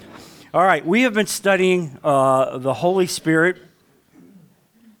All right, we have been studying the Holy Spirit,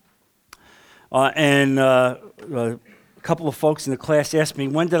 and a couple of folks in the class asked me,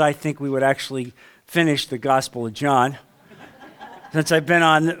 when did I think we would actually finish the Gospel of John? Since I've been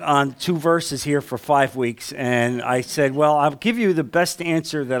on 2 verses here for 5 weeks, and I said, well, I'll give you the best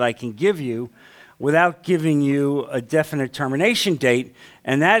answer that I can give you without giving you a definite termination date,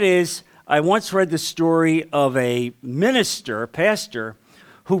 and that is, I once read the story of a minister, a pastor,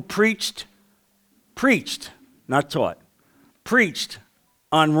 who preached, not taught, preached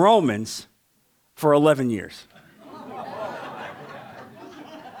on Romans for 11 years.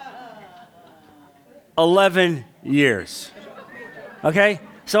 11 years. Okay?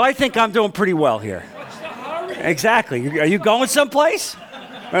 So I think I'm doing pretty well here. Exactly. Are you going someplace?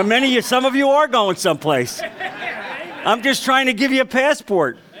 Some of you are going someplace. I'm just trying to give you a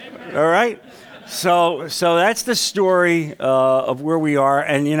passport. All right? So that's the story of where we are.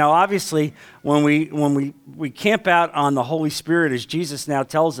 And, obviously, when we camp out on the Holy Spirit, as Jesus now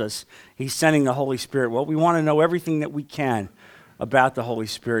tells us, he's sending the Holy Spirit. Well, we want to know everything that we can about the Holy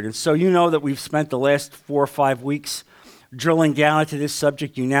Spirit. And so you know that we've spent the last 4 or 5 weeks drilling down into this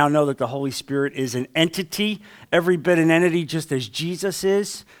subject. You now know that the Holy Spirit is an entity, every bit an entity, just as Jesus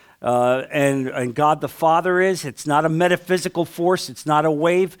is. And God the Father is. It's not a metaphysical force. It's not a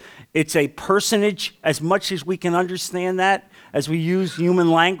wave. It's a personage, as much as we can understand that, as we use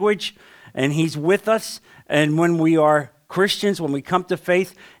human language. And he's with us. And when we are Christians, when we come to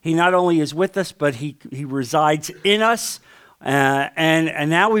faith, he not only is with us, but he resides in us. And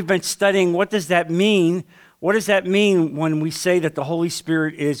now we've been studying, what does that mean? What does that mean when we say that the Holy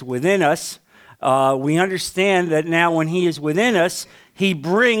Spirit is within us? We understand that now when he is within us, he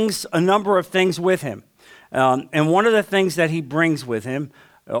brings a number of things with him. And one of the things that he brings with him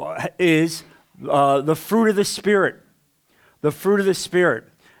is the fruit of the Spirit. The fruit of the Spirit.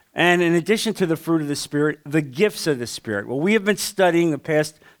 And in addition to the fruit of the Spirit, the gifts of the Spirit. Well, we have been studying the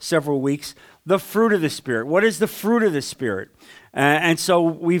past several weeks the fruit of the Spirit. What is the fruit of the Spirit? And so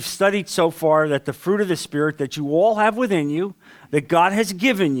we've studied so far that the fruit of the Spirit that you all have within you, that God has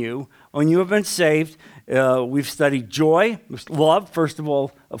given you when you have been saved, we've studied joy, love. First of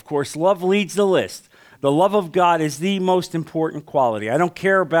all, of course, love leads the list. The love of God is the most important quality. I don't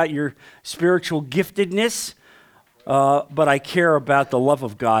care about your spiritual giftedness, but I care about the love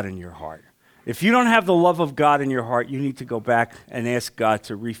of God in your heart. If you don't have the love of God in your heart, you need to go back and ask God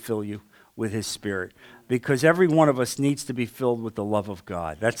to refill you with his Spirit, because every one of us needs to be filled with the love of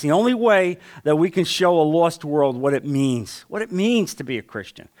God. That's the only way that we can show a lost world what it means to be a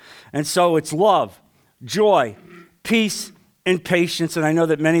Christian. And so it's love, joy, peace, and patience. And I know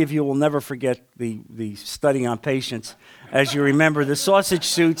that many of you will never forget the study on patience as you remember the sausage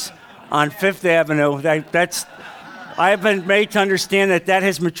suits on Fifth Avenue. I have been made to understand that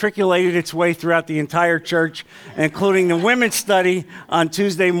has matriculated its way throughout the entire church, including the women's study on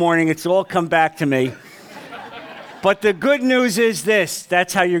Tuesday morning. It's all come back to me. But the good news is this.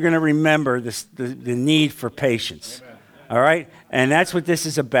 That's how you're going to remember the need for patience. Amen. All right? And that's what this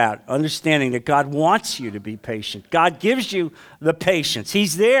is about, understanding that God wants you to be patient. God gives you the patience.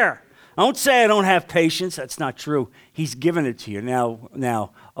 He's there. Don't say I don't have patience. That's not true. He's given it to you. Now,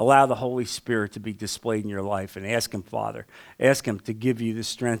 allow the Holy Spirit to be displayed in your life and ask him, Father. Ask him to give you the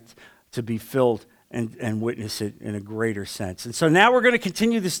strength to be filled and witness it in a greater sense. And so now we're going to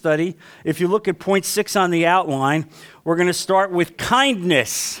continue the study. If you look at point 6 on the outline, we're going to start with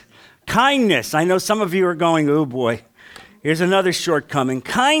kindness. Kindness. I know some of you are going, oh boy, here's another shortcoming.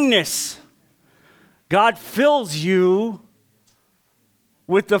 Kindness. God fills you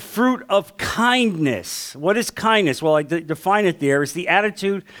with the fruit of kindness. What is kindness? Well, I define it there as the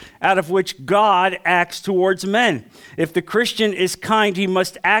attitude out of which God acts towards men. If the Christian is kind, he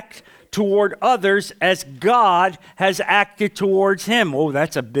must act toward others as God has acted towards him. Oh,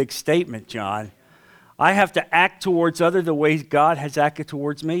 that's a big statement, John. I have to act towards others the way God has acted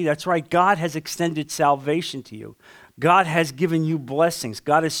towards me. That's right. God has extended salvation to you. God has given you blessings.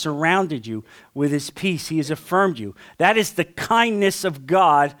 God has surrounded you with his peace. He has affirmed you. That is the kindness of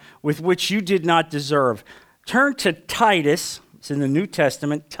God with which you did not deserve. Turn to Titus. It's in the New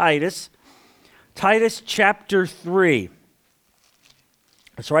Testament. Titus chapter 3.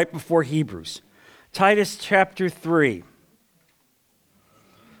 It's right before Hebrews. Titus chapter 3,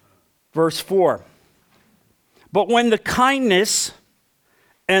 verse 4. But when the kindness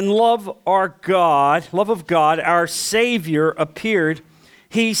and love of God, our Savior, appeared,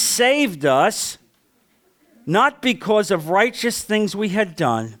 he saved us, not because of righteous things we had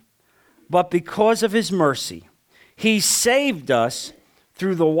done, but because of his mercy. He saved us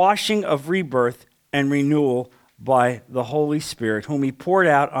through the washing of rebirth and renewal by the Holy Spirit, whom he poured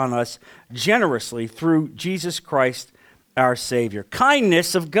out on us generously through Jesus Christ, our Savior.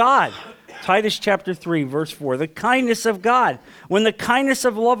 Kindness of God. Titus chapter 3, verse 4. The kindness of God. When the kindness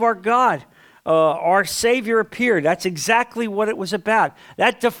of love our God, our Savior appeared. That's exactly what it was about.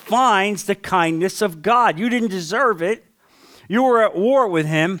 That defines the kindness of God. You didn't deserve it. You were at war with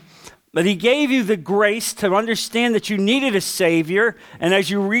him, but he gave you the grace to understand that you needed a Savior, and as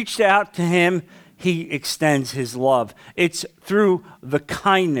you reached out to him, he extends his love. It's through the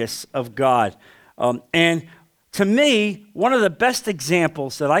kindness of God. And to me, one of the best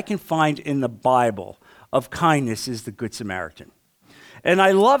examples that I can find in the Bible of kindness is the Good Samaritan. And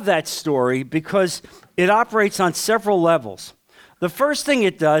I love that story because it operates on several levels. The first thing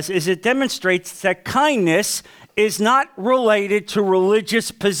it does is it demonstrates that kindness is not related to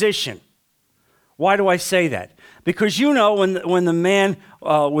religious position. Why do I say that? Because you know when the man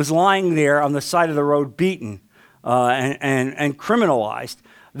was lying there on the side of the road beaten and criminalized,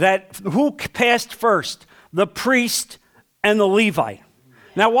 that who passed first? The priest and the Levite.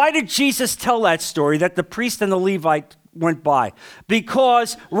 Now, why did Jesus tell that story, that the priest and the Levite went by?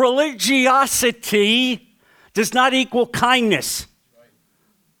 Because religiosity does not equal kindness.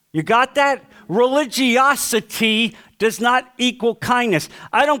 You got that? Religiosity does not equal kindness.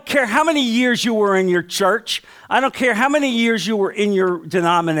 I don't care how many years you were in your church. I don't care how many years you were in your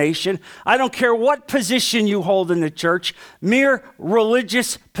denomination. I don't care what position you hold in the church. Mere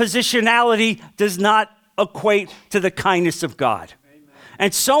religious positionality does not equate to the kindness of God. Amen.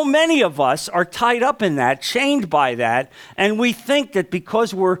 And so many of us are tied up in that, chained by that, and we think that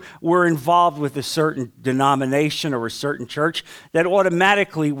because we're involved with a certain denomination or a certain church, that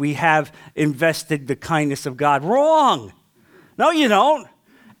automatically we have invested the kindness of God. Wrong. No, you don't.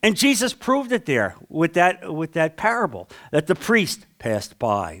 And Jesus proved it there with that parable, that the priest passed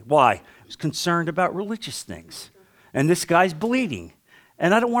by. Why? He was concerned about religious things. And this guy's bleeding.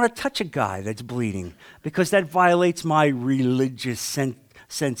 And I don't want to touch a guy that's bleeding because that violates my religious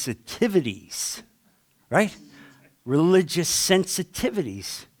sensitivities, right? Religious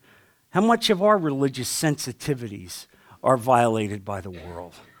sensitivities. How much of our religious sensitivities are violated by the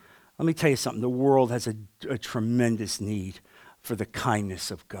world? Let me tell you something. The world has a tremendous need for the kindness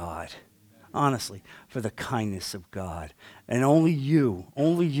of God. Honestly, for the kindness of God. And only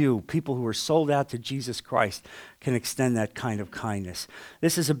you, people who are sold out to Jesus Christ, can extend that kind of kindness.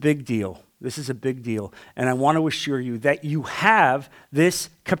 This is a big deal. This is a big deal. And I want to assure you that you have this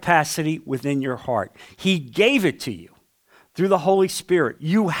capacity within your heart. He gave it to you through the Holy Spirit.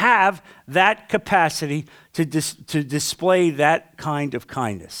 You have that capacity to display that kind of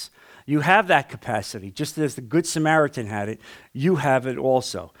kindness. You have that capacity. Just as the Good Samaritan had it, you have it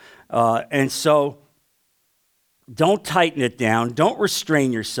also. And so don't tighten it down. Don't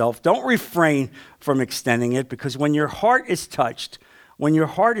restrain yourself. Don't refrain from extending it, because when your heart is touched,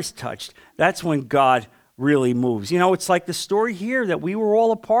 that's when God really moves. You know, it's like the story here that we were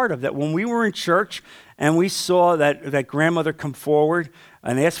all a part of, that when we were in church and we saw that grandmother come forward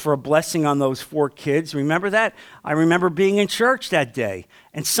and ask for a blessing on those 4 kids. Remember that? I remember being in church that day,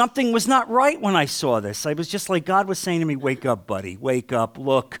 and something was not right when I saw this. I was just like, God was saying to me, wake up, buddy, wake up,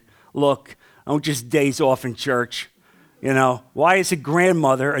 look, don't just daze off in church. You know, why is a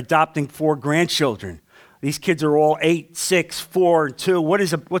grandmother adopting 4 grandchildren? These kids are all 8, 6, 4, and 2.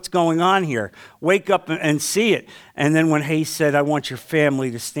 What's going on here? Wake up and see it. And then when Hayes said, I want your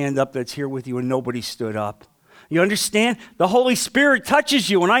family to stand up that's here with you, and nobody stood up. You understand? The Holy Spirit touches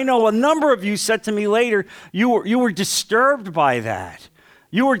you. And I know a number of you said to me later, you were disturbed by that.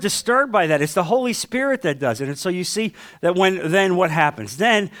 You were disturbed by that. It's the Holy Spirit that does it. And so you see that then what happens?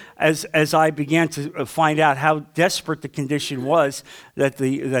 Then, as I began to find out how desperate the condition was, that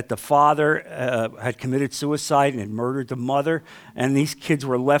the father had committed suicide and had murdered the mother, and these kids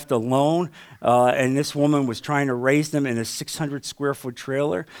were left alone, and this woman was trying to raise them in a 600-square-foot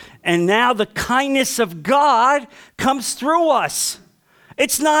trailer. And now the kindness of God comes through us.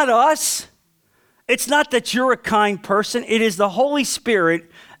 It's not us. It's not that you're a kind person. It is the Holy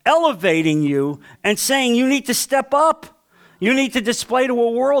Spirit elevating you and saying you need to step up. You need to display to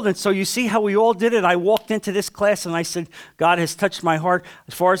a world. And so you see how we all did it. I walked into this class and I said, God has touched my heart.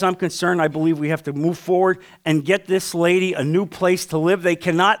 As far as I'm concerned, I believe we have to move forward and get this lady a new place to live. They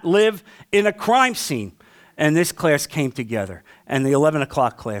cannot live in a crime scene. And this class came together, and the 11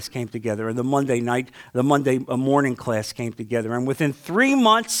 o'clock class came together, and the Monday morning class came together. And within 3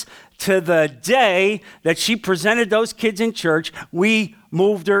 months to the day that she presented those kids in church, we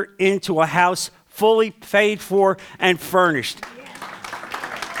moved her into a house fully paid for and furnished.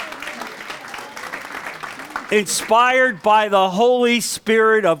 Inspired by the Holy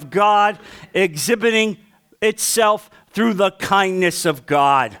Spirit of God, exhibiting itself through the kindness of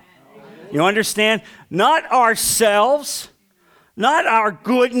God. You understand? Not ourselves, not our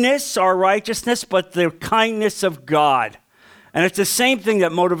goodness, our righteousness, but the kindness of God. And it's the same thing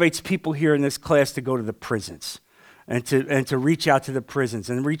that motivates people here in this class to go to the prisons and to reach out to the prisons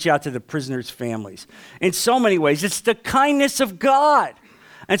and reach out to the prisoners' families. In so many ways, it's the kindness of God.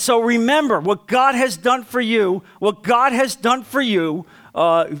 And so remember what God has done for you,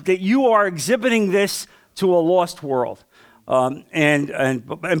 that you are exhibiting this to a lost world.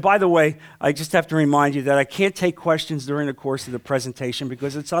 And by the way, I just have to remind you that I can't take questions during the course of the presentation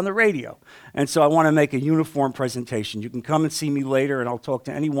because it's on the radio. And so I want to make a uniform presentation. You can come and see me later, and I'll talk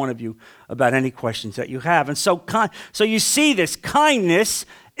to any one of you about any questions that you have. And so you see this. Kindness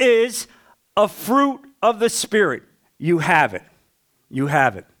is a fruit of the Spirit. You have it. You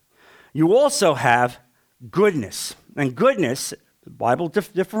have it. You also have goodness. And goodness, the Bible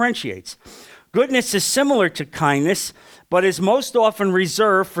differentiates. Goodness is similar to kindness, but is most often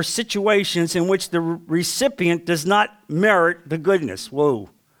reserved for situations in which the recipient does not merit the goodness. Whoa.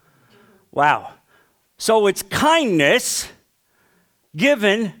 Wow. So it's kindness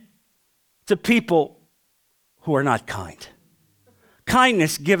given to people who are not kind.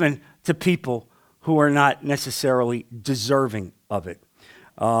 Kindness given to people who are not necessarily deserving of it.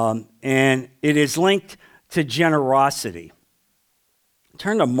 And it is linked to generosity.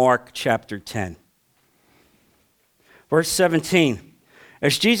 Turn to Mark chapter 10. Verse 17.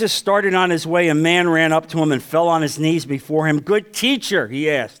 As Jesus started on his way, a man ran up to him and fell on his knees before him. "Good teacher," he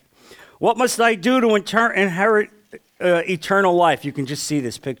asked, "what must I do to inherit eternal life?" You can just see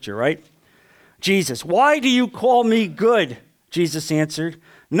this picture, right? Jesus, "Why do you call me good?" Jesus answered,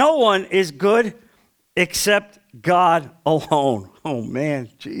 "No one is good except God alone." Oh man,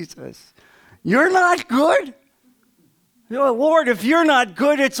 Jesus. You're not good? Oh, Lord, if you're not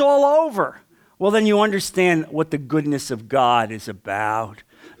good, it's all over. Well, then you understand what the goodness of God is about.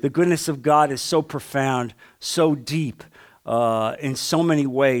 The goodness of God is so profound, so deep, in so many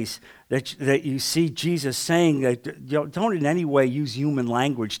ways that you see Jesus saying that don't in any way use human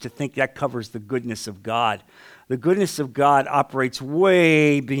language to think that covers the goodness of God. The goodness of God operates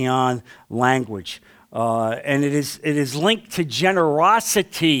way beyond language, and it is linked to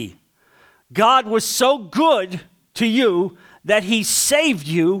generosity. God was so good to you that he saved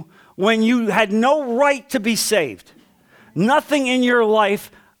you when you had no right to be saved. Nothing in your life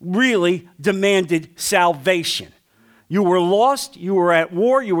really demanded salvation. You were lost, you were at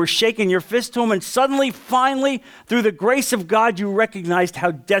war, you were shaking your fist to him, and suddenly, finally, through the grace of God, you recognized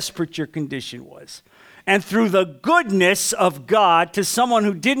how desperate your condition was. And through the goodness of God to someone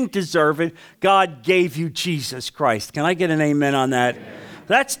who didn't deserve it, God gave you Jesus Christ. Can I get an amen on that? Amen.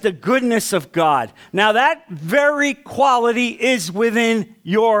 That's the goodness of God. Now that very quality is within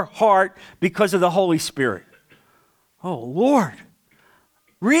your heart because of the Holy Spirit. Oh, Lord.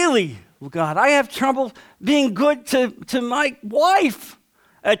 Really, God, I have trouble being good to my wife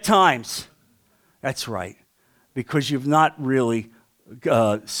at times. That's right, because you've not really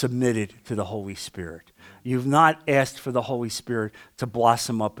submitted to the Holy Spirit. You've not asked for the Holy Spirit to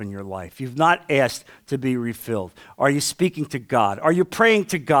blossom up in your life. You've not asked to be refilled. Are you speaking to God? Are you praying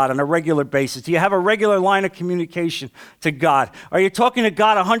to God on a regular basis? Do you have a regular line of communication to God? Are you talking to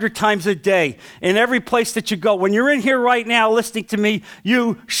God 100 times a day in every place that you go? When you're in here right now listening to me,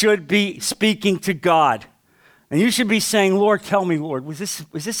 you should be speaking to God. And you should be saying, Lord, tell me, Lord, was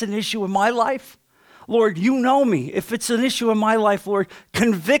this an issue in my life? Lord, you know me. If it's an issue in my life, Lord,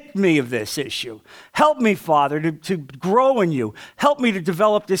 convict me of this issue. Help me, Father, to grow in you. Help me to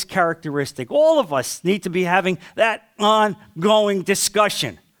develop this characteristic. All of us need to be having that ongoing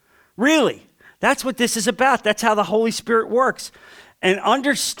discussion. Really, that's what this is about. That's how the Holy Spirit works. And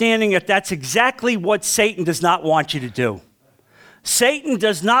understanding that that's exactly what Satan does not want you to do. Satan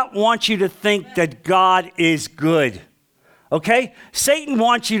does not want you to think that God is good. Okay? Satan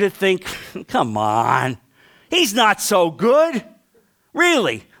wants you to think, come on, he's not so good.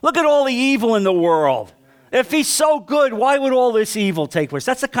 Really, look at all the evil in the world. If he's so good, why would all this evil take place?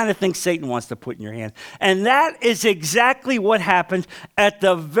 That's the kind of thing Satan wants to put in your hand. And that is exactly what happened at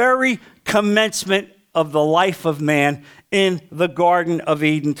the very commencement of the life of man in the Garden of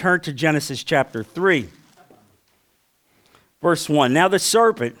Eden. Turn to Genesis chapter 3, verse 1. Now the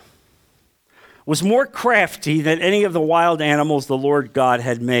serpent was more crafty than any of the wild animals the Lord God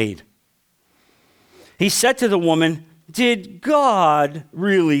had made. He said to the woman, "Did God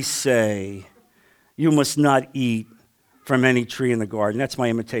really say you must not eat from any tree in the garden?" That's my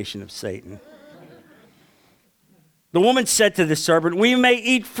imitation of Satan. The woman said to the serpent, we may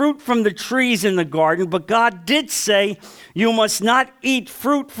eat fruit from the trees in the garden, but God did say, you must not eat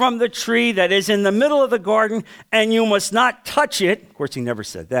fruit from the tree that is in the middle of the garden, and you must not touch it. Of course, he never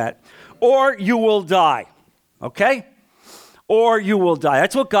said that. Or you will die. Okay? Or you will die.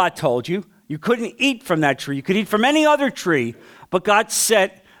 That's what God told you. You couldn't eat from that tree. You could eat from any other tree, but God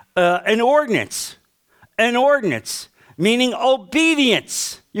set an ordinance, meaning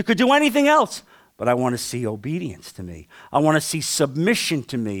obedience. You could do anything else. But I want to see obedience to me. I want to see submission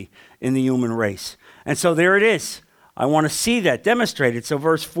to me in the human race. And so there it is. I want to see that demonstrated. So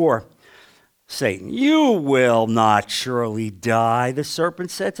verse 4, Satan, you will not surely die, the serpent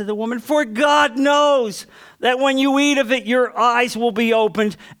said to the woman, for God knows that when you eat of it, your eyes will be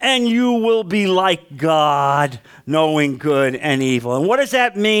opened and you will be like God, knowing good and evil. And what does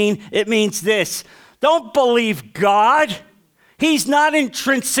that mean? It means this. Don't believe God. He's not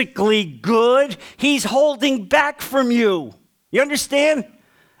intrinsically good. He's holding back from you. You understand?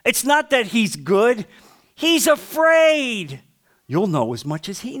 It's not that he's good. He's afraid. You'll know as much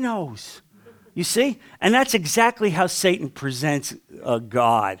as he knows. You see? And that's exactly how Satan presents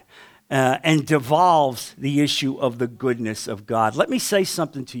God and devolves the issue of the goodness of God. Let me say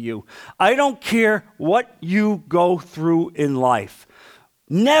something to you. I don't care what you go through in life.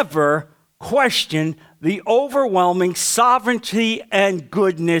 Never question the overwhelming sovereignty and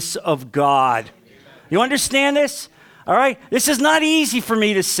goodness of God. You understand this? All right? This is not easy for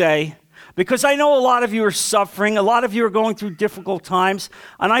me to say because I know a lot of you are suffering. A lot of you are going through difficult times.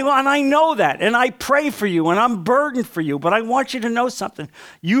 And I know that. And I pray for you. And I'm burdened for you. But I want you to know something.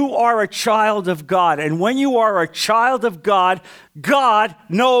 You are a child of God. And when you are a child of God, God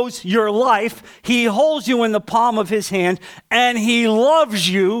knows your life. He holds you in the palm of his hand. And he loves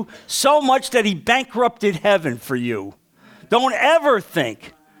you so much that he bankrupted heaven for you. Don't ever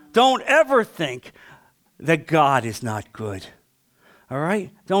think that God is not good. All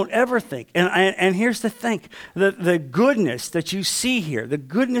right? Don't ever think. And here's the thing. The goodness that you see here, the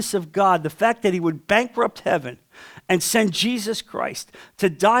goodness of God, the fact that he would bankrupt heaven and send Jesus Christ to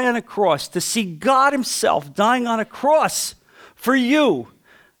die on a cross, to see God himself dying on a cross for you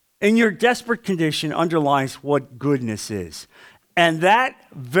in your desperate condition underlines what goodness is. And that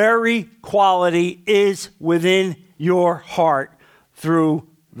very quality is within your heart through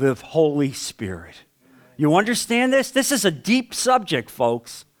the Holy Spirit. You understand this? This is a deep subject,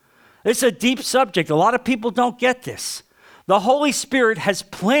 folks. It's a deep subject. A lot of people don't get this. The Holy Spirit has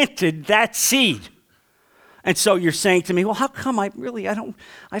planted that seed. And so you're saying to me, well, how come I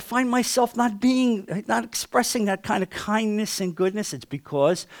find myself not expressing that kind of kindness and goodness? It's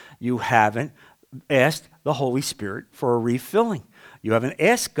because you haven't asked the Holy Spirit for a refilling. You haven't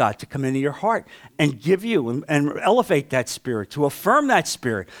asked God to come into your heart and give you and elevate that spirit, to affirm that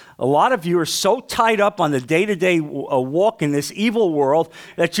spirit. A lot of you are so tied up on the day-to-day walk in this evil world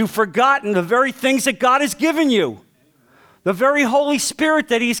that you've forgotten the very things that God has given you. The very Holy Spirit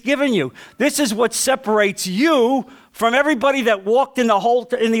that he's given you. This is what separates you from everybody that walked in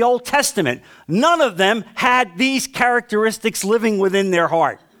the Old Testament. None of them had these characteristics living within their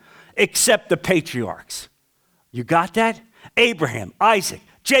heart, except the patriarchs. You got that? Abraham, Isaac,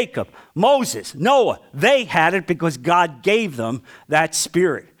 Jacob, Moses, Noah, they had it because God gave them that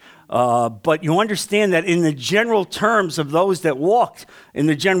spirit. But you understand that in the general terms of those that walked, in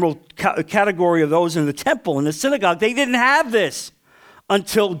the general category of those in the temple, in the synagogue, they didn't have this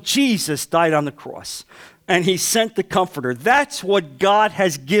until Jesus died on the cross. And he sent the Comforter. That's what God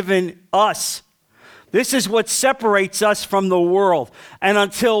has given us. This is what separates us from the world. And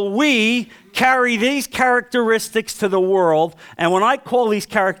until we carry these characteristics to the world, and when I call these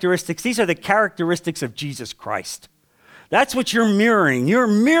characteristics, these are the characteristics of Jesus Christ. That's what you're mirroring. You're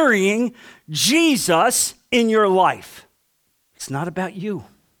mirroring Jesus in your life. It's not about you.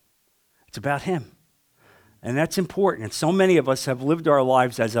 It's about him. And that's important. And so many of us have lived our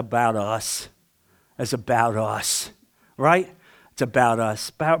lives as about us. As about us. Right? It's about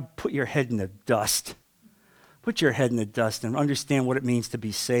us. Put your head in the dust. Put your head in the dust and understand what it means to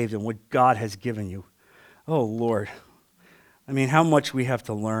be saved and what God has given you. Oh, Lord. I mean, how much we have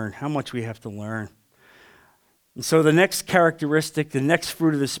to learn. How much we have to learn. And so the next characteristic, the next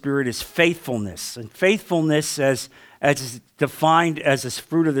fruit of the Spirit is faithfulness. And faithfulness, as defined as a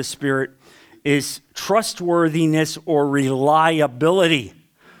fruit of the Spirit, is trustworthiness or reliability.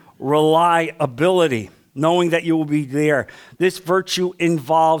 Reliability, knowing that you will be there. This virtue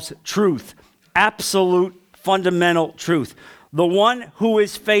involves truth, absolute fundamental truth. The one who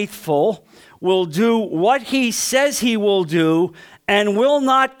is faithful will do what he says he will do and will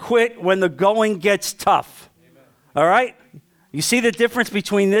not quit when the going gets tough. Amen. All right? You see the difference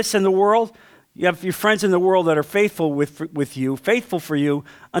between this and the world? You have your friends in the world that are faithful with you, faithful for you,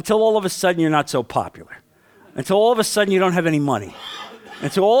 until all of a sudden you're not so popular. Until all of a sudden you don't have any money.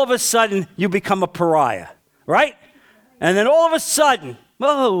 Until all of a sudden you become a pariah, right? And then all of a sudden,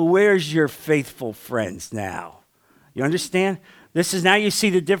 oh, where's your faithful friends now? You understand? This is now you see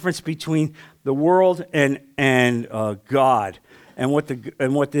the difference between the world and God and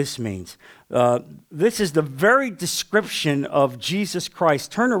what this means. This is the very description of Jesus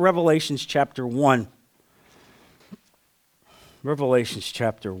Christ. Turn to Revelations chapter 1. Revelations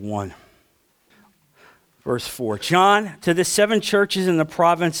chapter 1. Verse 4. John, to the 7 churches in the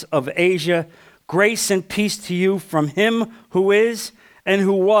province of Asia, grace and peace to you from him who is, and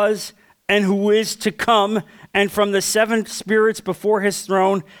who was, and who is to come, and from the 7 spirits before his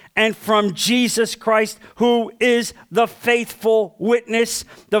throne, and from Jesus Christ, who is the faithful witness,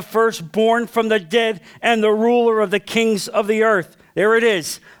 the firstborn from the dead, and the ruler of the kings of the earth. There it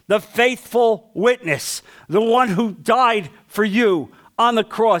is, the faithful witness, the one who died for you on the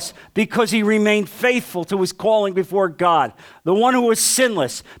cross because he remained faithful to his calling before God. The one who was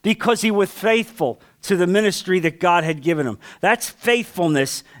sinless because he was faithful to the ministry that God had given him. That's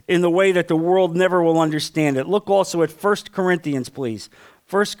faithfulness in the way that the world never will understand it. Look also at 1 Corinthians, please.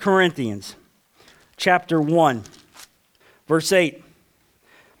 1 Corinthians chapter 1, verse 8.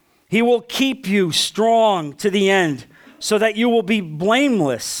 He will keep you strong to the end so that you will be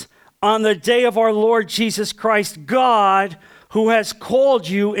blameless on the day of our Lord Jesus Christ. God, who has called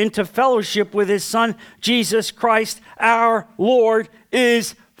you into fellowship with his Son, Jesus Christ, our Lord,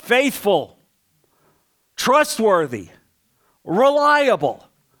 is faithful, trustworthy, reliable,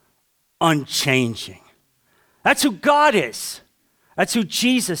 unchanging. That's who God is. That's who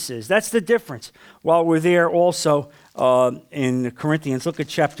Jesus is. That's the difference. While we're there also in Corinthians, look at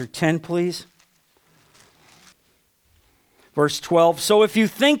chapter 10, please. Verse 12. So if you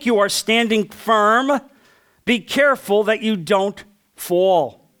think you are standing firm, be careful that you don't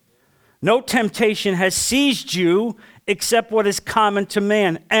fall. No temptation has seized you except what is common to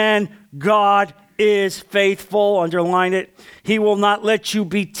man, and God is faithful. Underline it. He will not let you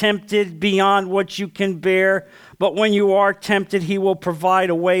be tempted beyond what you can bear, but when you are tempted, he will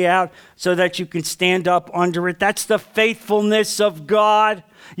provide a way out so that you can stand up under it. That's the faithfulness of God.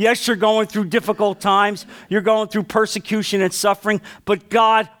 Yes, you're going through difficult times. You're going through persecution and suffering, but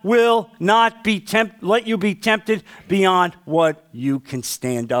God will not let you be tempted beyond what you can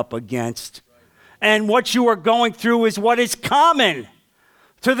stand up against. And what you are going through is what is common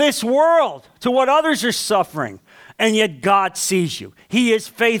to this world, to what others are suffering. And yet God sees you. He is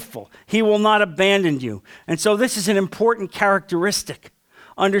faithful. He will not abandon you. And so this is an important characteristic,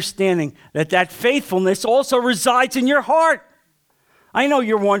 understanding that faithfulness also resides in your heart. I know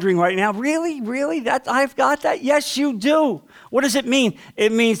you're wondering right now, really, that I've got that? Yes, you do. What does it mean?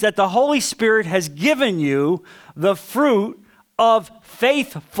 It means that the Holy Spirit has given you the fruit of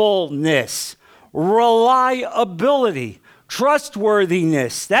faithfulness, reliability,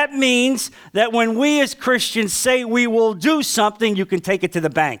 trustworthiness. That means that when we as Christians say we will do something, you can take it to the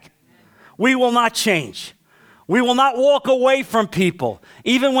bank. We will not change. We will not walk away from people,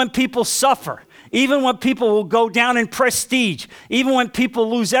 even when people suffer. Even when people will go down in prestige, even when people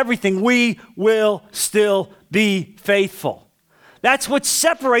lose everything, we will still be faithful. That's what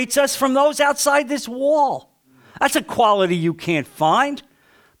separates us from those outside this wall. That's a quality you can't find,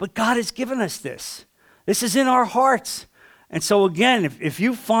 but God has given us this. This is in our hearts. And so again, if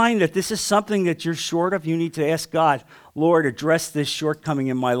you find that this is something that you're short of, you need to ask God, Lord, address this shortcoming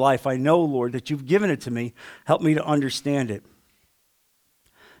in my life. I know, Lord, that you've given it to me. Help me to understand it.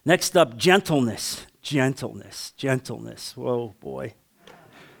 Next up, gentleness. Whoa, boy.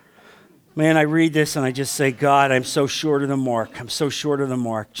 Man, I read this and I just say, God, I'm so short of the mark.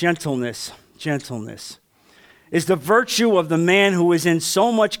 Gentleness is the virtue of the man who is in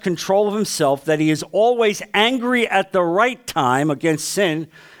so much control of himself that he is always angry at the right time against sin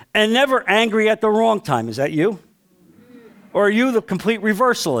and never angry at the wrong time. Is that you? Or are you the complete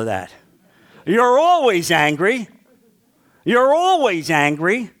reversal of that? You're always angry. And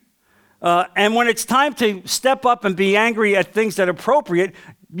when it's time to step up and be angry at things that are appropriate,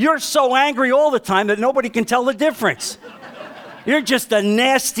 you're so angry all the time that nobody can tell the difference. You're just a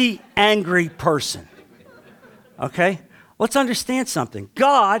nasty, angry person. Okay? Let's understand something.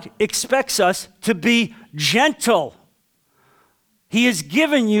 God expects us to be gentle. He has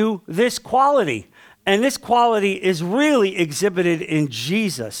given you this quality. And this quality is really exhibited in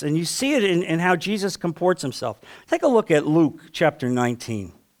Jesus. And you see it in how Jesus comports himself. Take a look at Luke chapter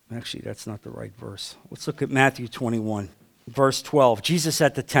 19. Actually, that's not the right verse. Let's look at Matthew 21, verse 12. Jesus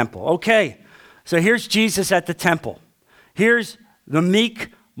at the temple. Okay, so here's Jesus at the temple. Here's the meek,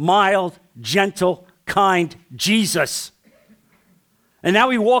 mild, gentle, kind Jesus. And now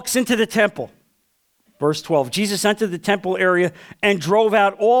he walks into the temple. Verse 12, Jesus entered the temple area and drove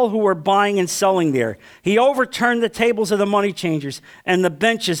out all who were buying and selling there. He overturned the tables of the money changers and the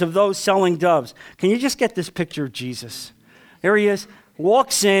benches of those selling doves. Can you just get this picture of Jesus? There he is,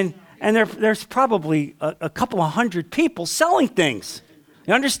 walks in, and there's probably a couple of hundred people selling things.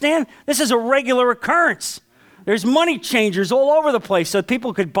 You understand? This is a regular occurrence. There's money changers all over the place so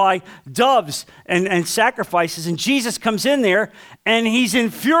people could buy doves and sacrifices. And Jesus comes in there, and he's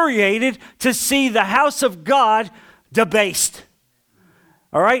infuriated to see the house of God debased.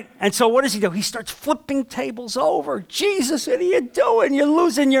 All right? And so what does he do? He starts flipping tables over. Jesus, what are you doing? You're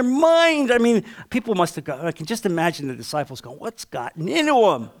losing your mind. I mean, people must have gone, I can just imagine the disciples going, what's gotten into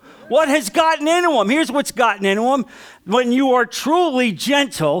him? What has gotten into him? Here's what's gotten into him. When you are truly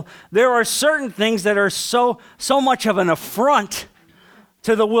gentle, there are certain things that are so much of an affront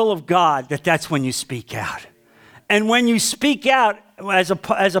to the will of God that's when you speak out. And when you speak out, as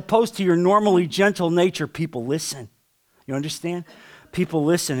opposed to your normally gentle nature, people listen. You understand? People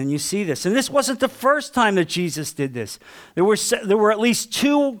listen, and you see this. And this wasn't the first time that Jesus did this. There were at least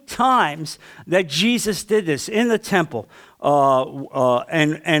 2 times that Jesus did this in the temple,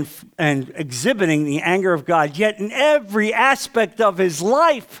 and exhibiting the anger of God. Yet in every aspect of his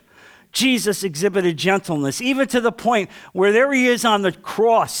life, Jesus exhibited gentleness, even to the point where there he is on the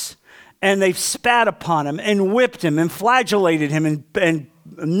cross, and they've spat upon him and whipped him and flagellated him and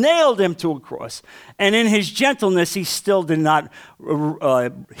nailed him to a cross. And in his gentleness, he still did not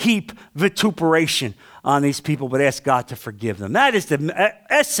heap vituperation on these people, but asked God to forgive them. That is the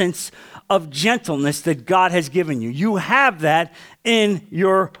essence of gentleness that God has given you. You have that in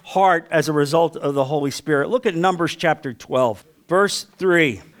your heart as a result of the Holy Spirit. Look at Numbers chapter 12, verse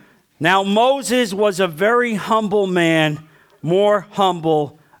 3. Now Moses was a very humble man, more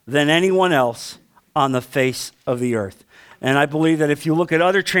humble than anyone else on the face of the earth. And I believe that if you look at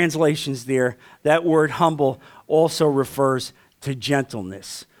other translations there, that word humble also refers to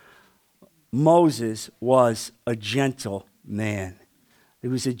gentleness. Moses was a gentle man. He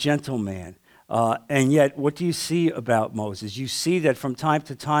was a gentle man. And yet, what do you see about Moses? You see that from time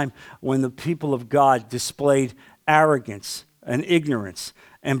to time, when the people of God displayed arrogance and ignorance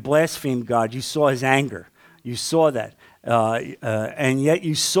and blasphemed God, you saw his anger. You saw that. And yet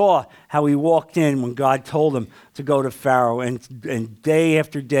you saw how he walked in when God told him to go to Pharaoh, and day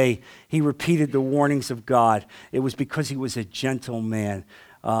after day he repeated the warnings of God. It was because he was a gentle man.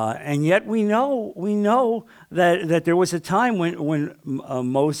 And yet we know that there was a time when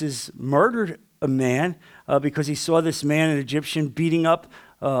Moses murdered a man because he saw this man, an Egyptian, beating up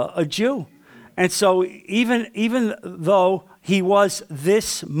a Jew. And so even though he was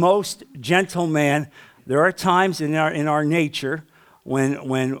this most gentle man, there are times in our nature when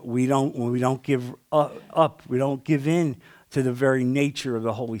we don't give up, we don't give in to the very nature of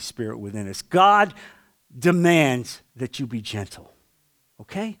the Holy Spirit within us. God demands that you be gentle.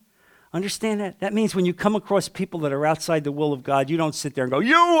 Okay? Understand that? That means when you come across people that are outside the will of God, you don't sit there and go,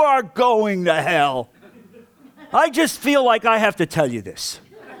 "You are going to hell." I just feel like I have to tell you this.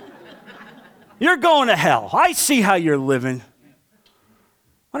 You're going to hell. I see how you're living.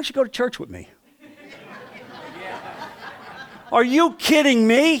 Why don't you go to church with me? Are you kidding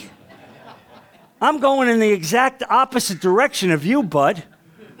me? I'm going in the exact opposite direction of you, bud.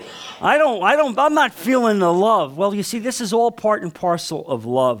 I'm not feeling the love. Well, you see, this is all part and parcel of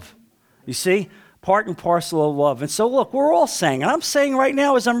love. You see? Part and parcel of love. And so look, we're all saying, and I'm saying right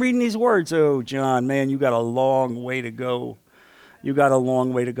now as I'm reading these words, oh, John, man, you got a long way to go. You got a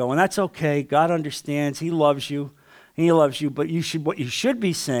long way to go. And that's okay. God understands. He loves you. He loves you. But what you should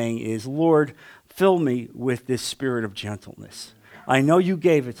be saying is, Lord, fill me with this spirit of gentleness. I know you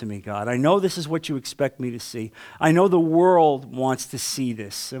gave it to me, God. I know this is what you expect me to see. I know the world wants to see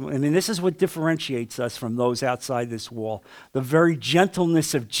this. I mean, this is what differentiates us from those outside this wall. The very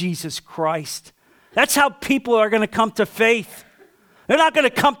gentleness of Jesus Christ. That's how people are going to come to faith. They're not going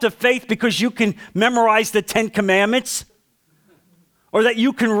to come to faith because you can memorize the 10 Commandments or that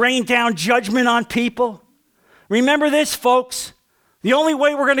you can rain down judgment on people. Remember this, folks. The only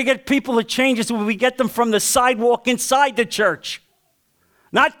way we're going to get people to change is when we get them from the sidewalk inside the church,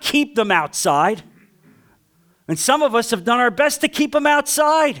 not keep them outside. And some of us have done our best to keep them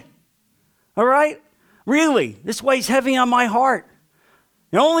outside. All right? Really, this weighs heavy on my heart.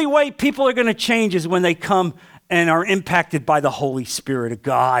 The only way people are going to change is when they come and are impacted by the Holy Spirit of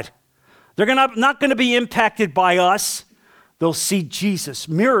God. They're not going to be impacted by us. They'll see Jesus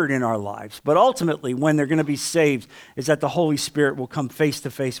mirrored in our lives. But ultimately, when they're going to be saved, is that the Holy Spirit will come face to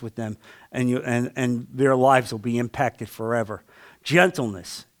face with them, and their lives will be impacted forever.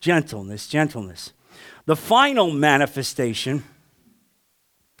 Gentleness, gentleness, gentleness. The final manifestation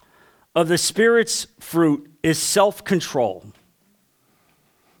of the Spirit's fruit is self-control.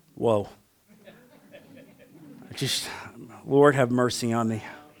 Whoa. Lord, have mercy on me.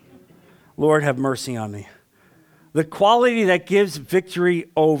 Lord, have mercy on me. The quality that gives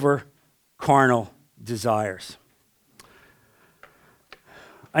victory over carnal desires.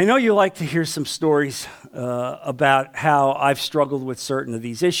 I know you like to hear some stories about how I've struggled with certain of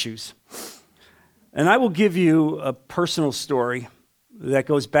these issues. And I will give you a personal story that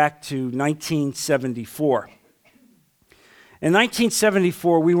goes back to 1974. In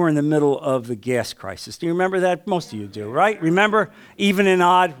 1974, we were in the middle of the gas crisis. Do you remember that? Most of you do, right? Remember? Even and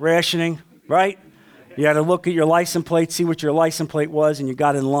odd rationing, right? You had to look at your license plate, see what your license plate was, and you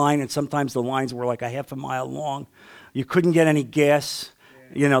got in line, and sometimes the lines were like a half a mile long. You couldn't get any gas.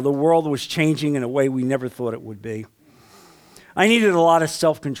 You know, the world was changing in a way we never thought it would be. I needed a lot of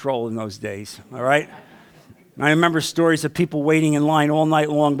self-control in those days, all right? I remember stories of people waiting in line all night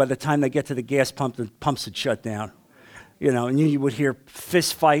long. By the time they get to the gas pump, the pumps had shut down. You know, and you would hear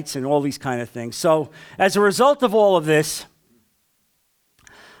fist fights and all these kind of things. So as a result of all of this,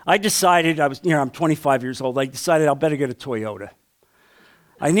 I decided, I'm 25 years old, I decided I'll better get a Toyota.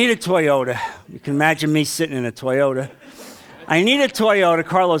 I need a Toyota. You can imagine me sitting in a Toyota. I need a Toyota.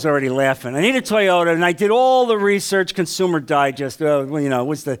 Carlo's already laughing. I need a Toyota, and I did all the research, Consumer Digest,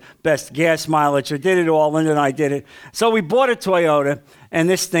 what's the best gas mileage. I did it all, Linda and I did it. So we bought a Toyota, and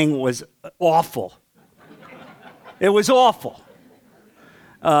this thing was awful. It was awful.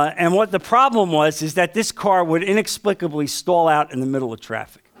 And what the problem was is that this car would inexplicably stall out in the middle of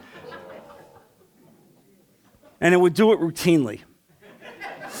traffic. And it would do it routinely.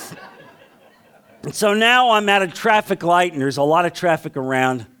 And so now I'm at a traffic light, and there's a lot of traffic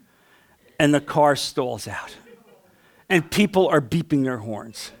around, and the car stalls out. And people are beeping their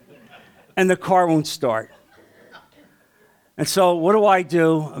horns. And the car won't start. And so what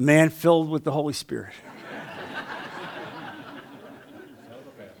do? A man filled with the Holy Spirit.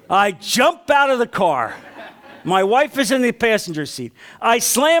 I jump out of the car. My wife is in the passenger seat. I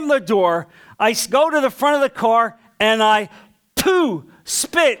slam the door. I go to the front of the car, and I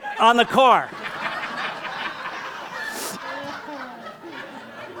spit on the car.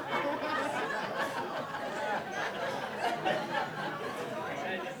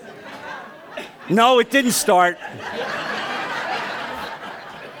 No, it didn't start.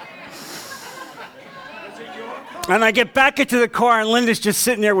 And I get back into the car, and Linda's just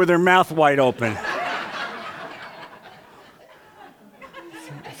sitting there with her mouth wide open.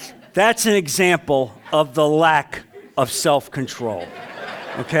 That's an example of the lack of self-control,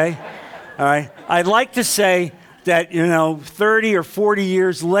 okay? All right? I'd like to say that, 30 or 40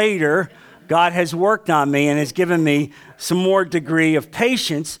 years later, God has worked on me and has given me some more degree of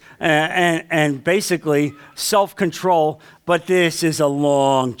patience and basically self-control, but this is a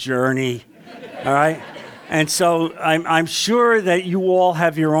long journey, all right? And so I'm sure that you all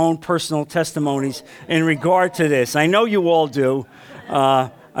have your own personal testimonies in regard to this. I know you all do.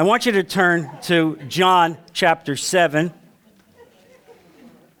 I want you to turn to John chapter 7.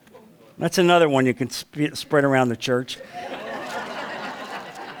 That's another one you can spread around the church.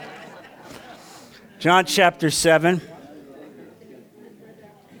 John chapter 7.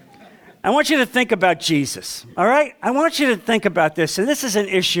 I want you to think about Jesus, all right? I want you to think about this, and this is an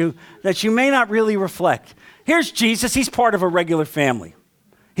issue that you may not really reflect. Here's Jesus. He's part of a regular family.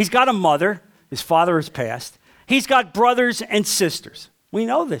 He's got a mother. His father has passed. He's got brothers and sisters. We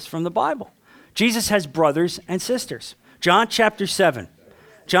know this from the Bible. Jesus has brothers and sisters. John chapter 7.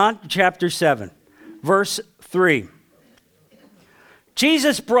 John chapter 7, verse 3.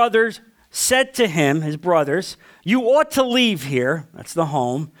 Jesus' brothers said to him, his brothers, "You ought to leave here," that's the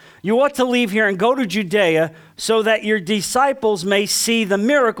home, "you ought to leave here and go to Judea so that your disciples may see the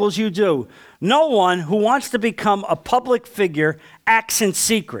miracles you do. No one who wants to become a public figure acts in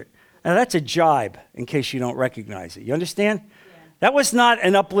secret." Now that's a jibe, in case you don't recognize it. You understand? Yeah. That was not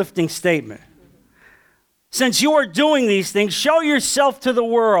an uplifting statement. "Since you are doing these things, show yourself to the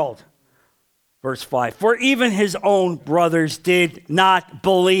world." Verse 5, "For even his own brothers did not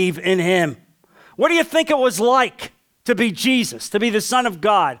believe in him." What do you think it was like to be Jesus, to be the Son of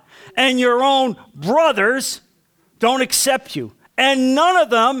God, and your own brothers don't accept you? And none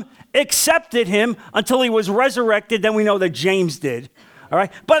of them accepted him until he was resurrected. Then we know that James did. All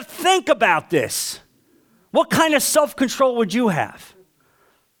right? But think about this. What kind of self-control would you have?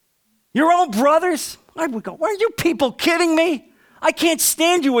 Your own brothers? I would go, "Are you people kidding me? I can't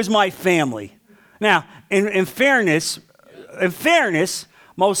stand you as my family." Now, in fairness,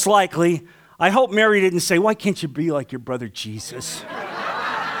 most likely, I hope Mary didn't say, why can't you be like your brother Jesus?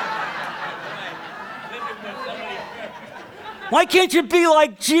 Why can't you be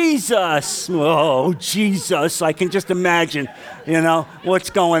like Jesus? Oh, Jesus. I can just imagine, what's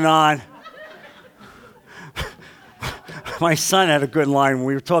going on. My son had a good line.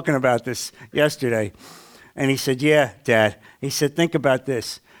 We were talking about this yesterday. And he said, yeah, Dad. He said, think about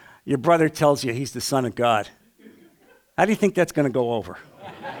this. Your brother tells you he's the Son of God. How do you think that's going to go over?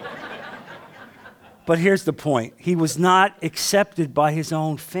 But here's the point. He was not accepted by his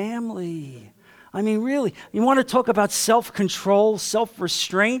own family. I mean, really, you want to talk about self-control,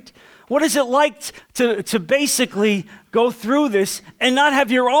 self-restraint? What is it like to basically go through this and not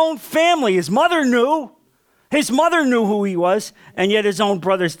have your own family? His mother knew. His mother knew who he was, and yet his own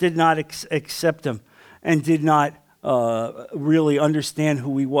brothers did not accept him and did not really understand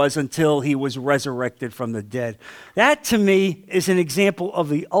who he was until he was resurrected from the dead. That, to me, is an example of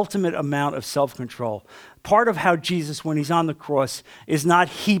the ultimate amount of self-control. Part of how Jesus, when he's on the cross, is not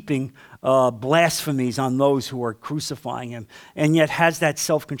heaping blasphemies on those who are crucifying him, and yet has that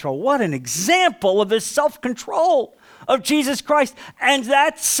self-control. What an example of the self-control of Jesus Christ. And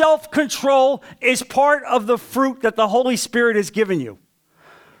that self-control is part of the fruit that the Holy Spirit has given you.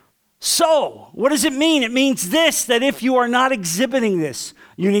 So, what does it mean? It means this, that if you are not exhibiting this,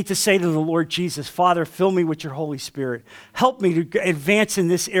 you need to say to the Lord Jesus, Father, fill me with your Holy Spirit. Help me to advance in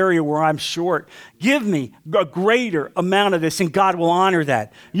this area where I'm short. Give me a greater amount of this, and God will honor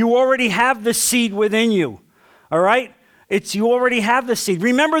that. You already have the seed within you, all right? You already have the seed.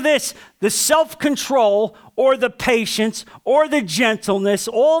 Remember this, the self-control or the patience or the gentleness,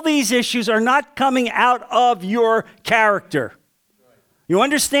 all these issues are not coming out of your character. You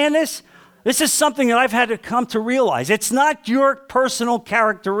understand this? This is something that I've had to come to realize. It's not your personal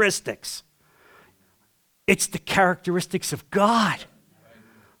characteristics. It's the characteristics of God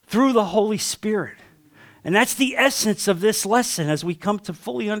through the Holy Spirit. And that's the essence of this lesson as we come to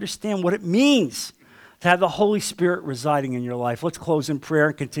fully understand what it means to have the Holy Spirit residing in your life. Let's close in prayer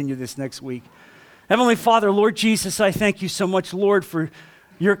and continue this next week. Heavenly Father, Lord Jesus, I thank you so much, Lord, for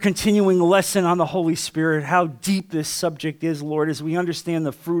your continuing lesson on the Holy Spirit, how deep this subject is, Lord, as we understand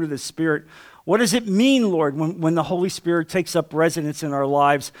the fruit of the Spirit. What does it mean, Lord, when the Holy Spirit takes up residence in our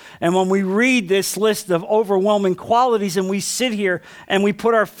lives? And when we read this list of overwhelming qualities and we sit here and we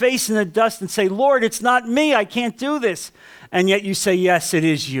put our face in the dust and say, Lord, it's not me, I can't do this. And yet you say, yes, it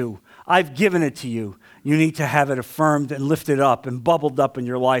is you. I've given it to you. You need to have it affirmed and lifted up and bubbled up in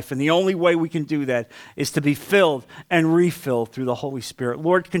your life. And the only way we can do that is to be filled and refilled through the Holy Spirit.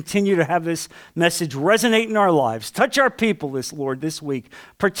 Lord, continue to have this message resonate in our lives. Touch our people, this week.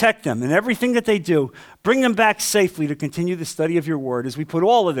 Protect them in everything that they do. Bring them back safely to continue the study of your word as we put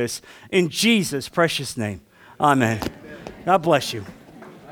all of this in Jesus' precious name. Amen. God bless you.